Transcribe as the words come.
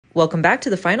Welcome back to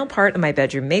the final part of my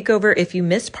bedroom makeover. If you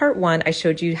missed part one, I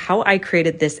showed you how I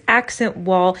created this accent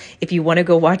wall. If you want to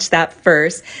go watch that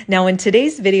first. Now in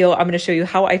today's video, I'm going to show you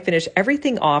how I finish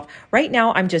everything off. Right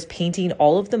now, I'm just painting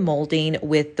all of the molding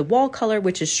with the wall color,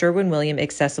 which is Sherwin-Williams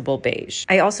Accessible Beige.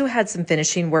 I also had some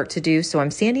finishing work to do, so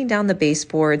I'm sanding down the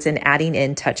baseboards and adding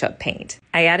in touch-up paint.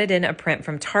 I added in a print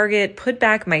from Target, put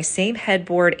back my same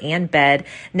headboard and bed.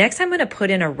 Next, I'm going to put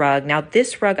in a rug. Now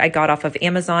this rug I got off of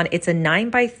Amazon. It's a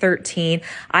 9x13.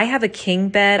 I have a king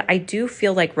bed. I do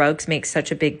feel like rugs make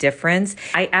such a big difference.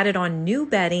 I added on new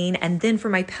bedding, and then for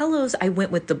my pillows, I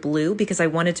went with the blue because I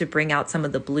wanted to bring out some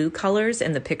of the blue colors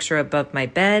in the picture above my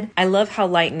bed. I love how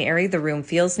light and airy the room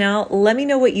feels now. Let me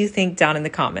know what you think down in the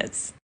comments.